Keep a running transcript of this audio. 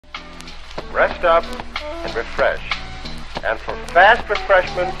rest up, and refresh. And for fast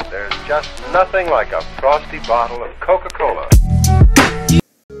refreshment, there's just nothing like a frosty bottle of Coca-Cola.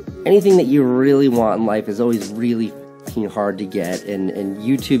 Anything that you really want in life is always really hard to get, and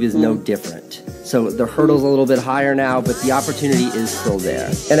YouTube is no different. So the hurdle's a little bit higher now, but the opportunity is still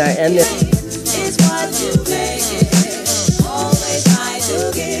there. And I end this. It's what you make it. Always try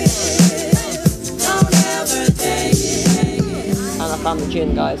to give. Don't ever take it. And I found the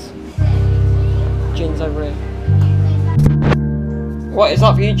gin, guys. Gin's over here. What is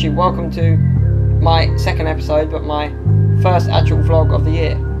up, YouTube? Welcome to my second episode, but my first actual vlog of the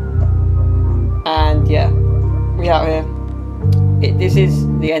year. And yeah, we out here. This is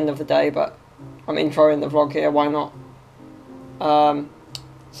the end of the day, but I'm introing the vlog here, why not?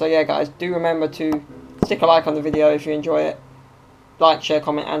 So yeah, guys, do remember to stick a like on the video if you enjoy it. Like, share,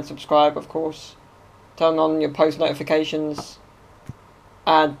 comment, and subscribe, of course. Turn on your post notifications.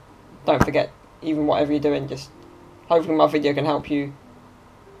 And don't forget, even whatever you're doing, just hopefully my video can help you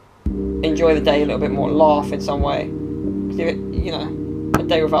enjoy the day a little bit more, laugh in some way. You know, a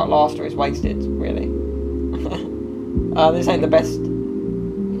day without laughter is wasted, really. This ain't the best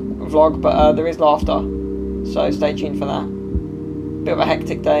vlog, but there is laughter, so stay tuned for that. Bit of a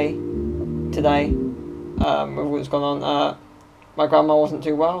hectic day today with what's gone on. My grandma wasn't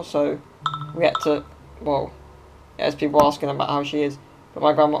too well, so we had to, well, there's people asking about how she is, but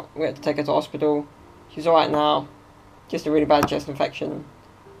my grandma, we had to take her to hospital. She's alright now, just a really bad chest infection,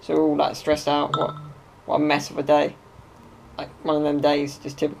 so we're all like stressed out. What a mess of a day. Like one of them days,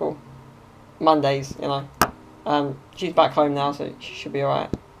 just typical Mondays, you know. She's back home now, so she should be alright.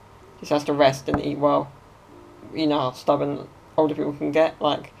 Just has to rest and eat well. You know how stubborn older people can get.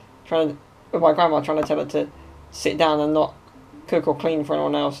 Like with my grandma, trying to tell her to sit down and not cook or clean for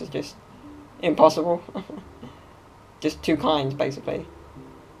anyone else is just impossible. Just too kind, basically.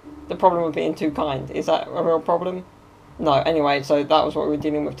 The problem with being too kind, is that a real problem? No. Anyway, so that was what we were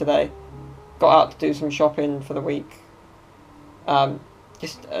dealing with today. Got out to do some shopping for the week.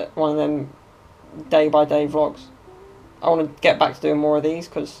 Just one of them day-by-day vlogs. I want to get back to doing more of these,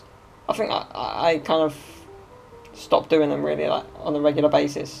 because I think I kind of stopped doing them really, like on a regular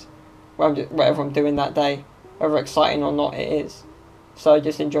basis, whatever I'm doing that day, whether exciting or not it is. So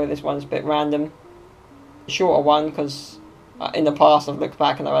just enjoy this one. It's a bit random, shorter one, because in the past I've looked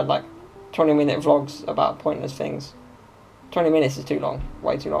back and I've had like 20-minute vlogs about pointless things. 20 minutes is too long,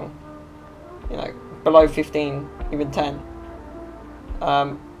 way too long. You know, below 15, even 10.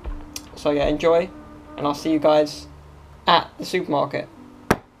 So yeah, enjoy, and I'll see you guys at the supermarket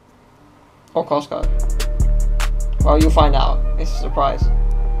or Costco. Well, you'll find out. It's a surprise.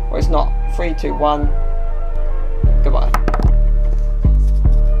 Well, it's not. 3, 2, 1. Goodbye.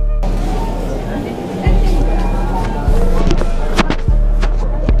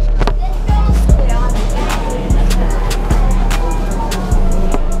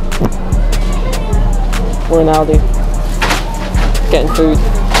 We're in Aldi, getting food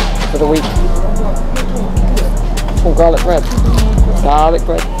for the week. Oh, garlic bread. Garlic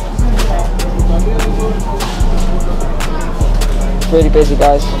bread. It's really busy,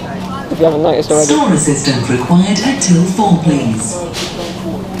 guys, if you haven't noticed already. Store assistant required until 4, please.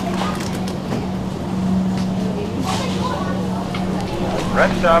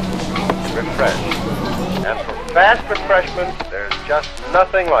 Rest up, refresh. And for fast refreshment, there's just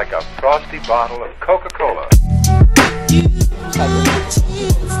nothing like a frosty bottle of Coca-Cola.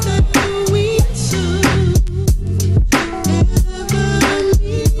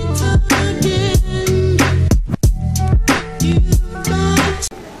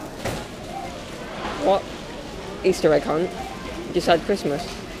 What? Easter egg hunt? You just had Christmas.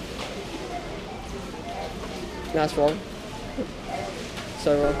 That's wrong.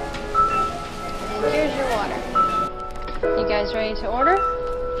 So wrong. Here's your water. You guys ready to order?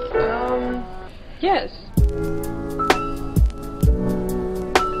 Yes.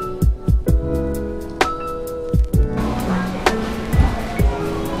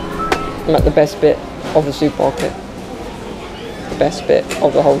 I'm at the best bit of the supermarket. The best bit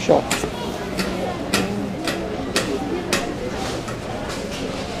of the whole shop.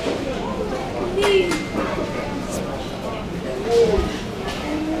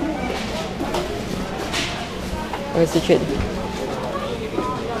 Where's the gin?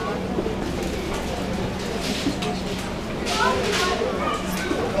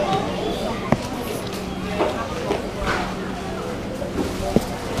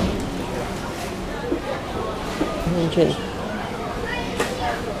 Gin.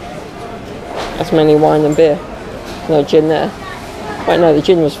 That's mainly wine and beer. No gin there. Wait, no, the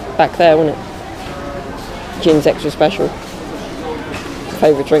gin was back there, wasn't it? Gin's extra special.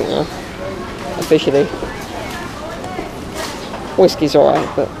 Favourite drink now. officially. Whiskey's alright,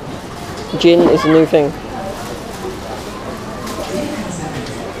 but gin is a new thing.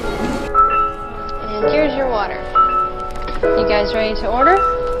 And here's your water. You guys ready to order?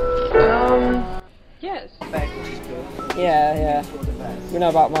 Yes. Yeah. We know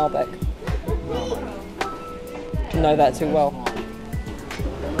about Malbec. Know that too well.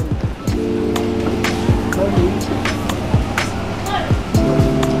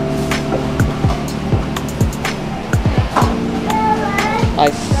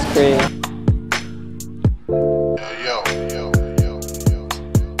 Ice cream.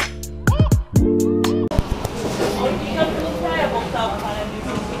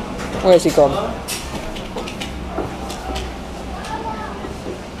 Where's he gone?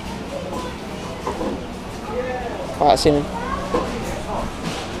 Alright, seen him.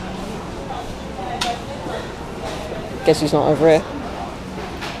 Guess he's not over here.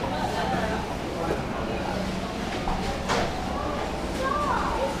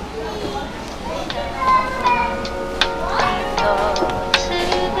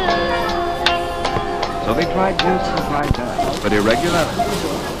 So they tried this and tried that, but irregular.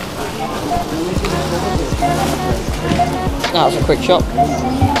 That was a quick shop.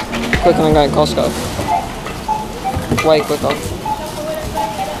 Quicker than going to Costco. Way quicker.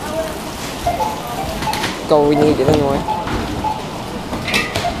 Got what we needed anyway.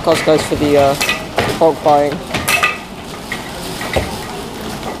 Costco's for the bulk buying.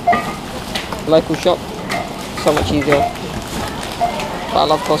 Local shop, so much easier. But I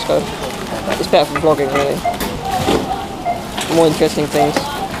love Costco. It's better for vlogging really. More interesting things.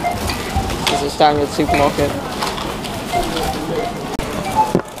 It's a standard supermarket.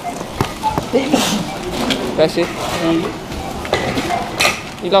 Bless you.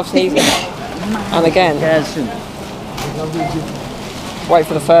 You love sneezing. And again. Wait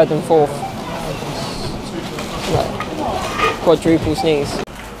for the third and fourth. No. Quadruple sneeze.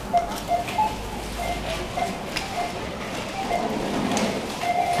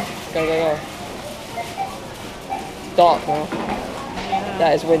 Go, go, go. It's dark now.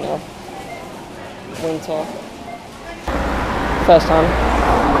 That is winter. Winter. First time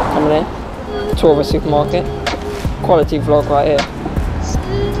coming in. Tour of a supermarket. Quality vlog right here.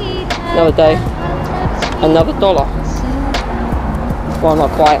 Another day. Another $1. Well,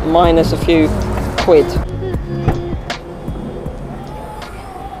 not quite. Minus a few quid.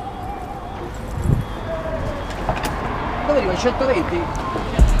 Dove arriva? 120?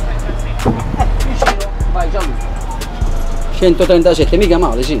 Vai Gianni. 137, mica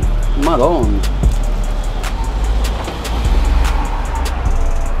male, sì. Madonna.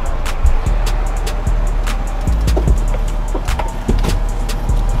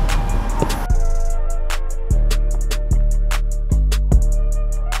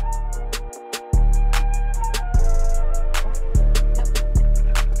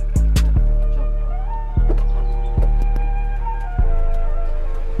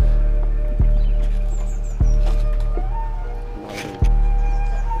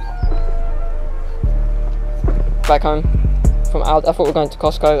 Back home from Aldi. I thought we were going to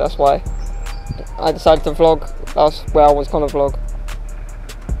Costco, that's why I decided to vlog. That's where I was going to vlog.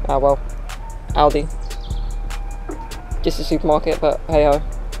 Ah well, Aldi. Just a supermarket, but hey ho.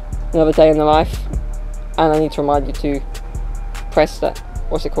 Another day in the life. And I need to remind you to press that,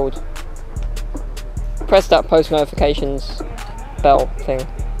 what's it called? Press that post notifications bell thing.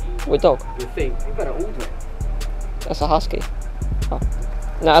 With dog. You think? You better order it. That's a husky. Oh.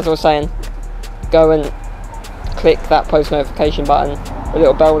 Now as I was saying, go and click that post notification button, a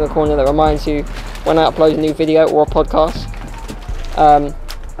little bell in the corner that reminds you when I upload a new video or a podcast.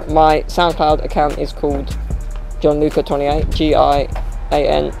 My SoundCloud account is called JohnLuca28,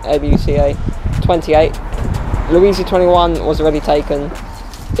 GIANLUCA 28. Louisa21 was already taken.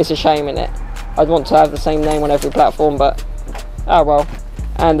 It's a shame, innit? I'd want to have the same name on every platform, but ah well.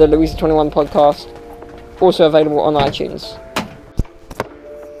 And the Louisa21 podcast, also available on iTunes.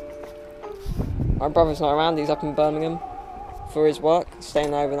 My brother's not around, he's up in Birmingham for his work, staying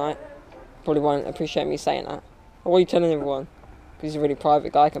there overnight. Probably won't appreciate me saying that. What are you telling everyone? Because he's a really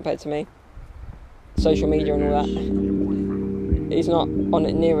private guy compared to me. Social media and all that. He's not on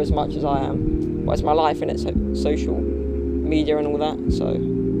it near as much as I am. But it's my life, innit? So social media and all that. So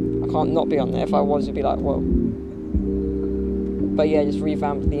I can't not be on there. If I was, it'd be like, whoa. But yeah, just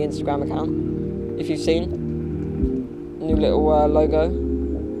revamped the Instagram account. If you've seen. New little logo.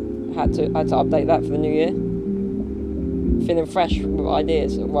 Had to update that for the new year. Feeling fresh with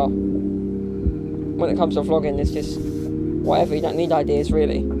ideas. Well, when it comes to vlogging, it's just whatever. You don't need ideas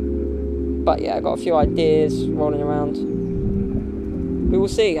really. But yeah, I got a few ideas rolling around. We will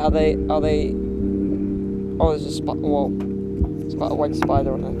see how they Oh, there's a spider. Whoa. It's got a white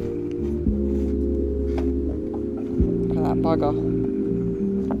spider on it. Look at that bugger.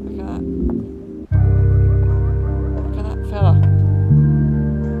 Look at that. Look at that fella.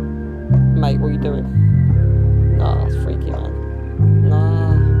 Mate, what are you doing? Nah, that's freaky, man.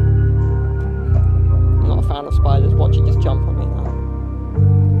 Nah. I'm not a fan of spiders. Watch it just jump on me now.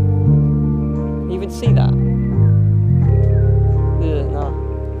 You even see that? Ugh, nah.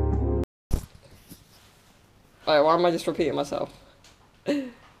 Alright, why am I just repeating myself?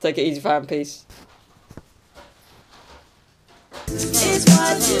 Take it easy, fam. Peace. It's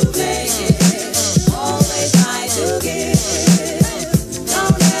what you make it. Always try to get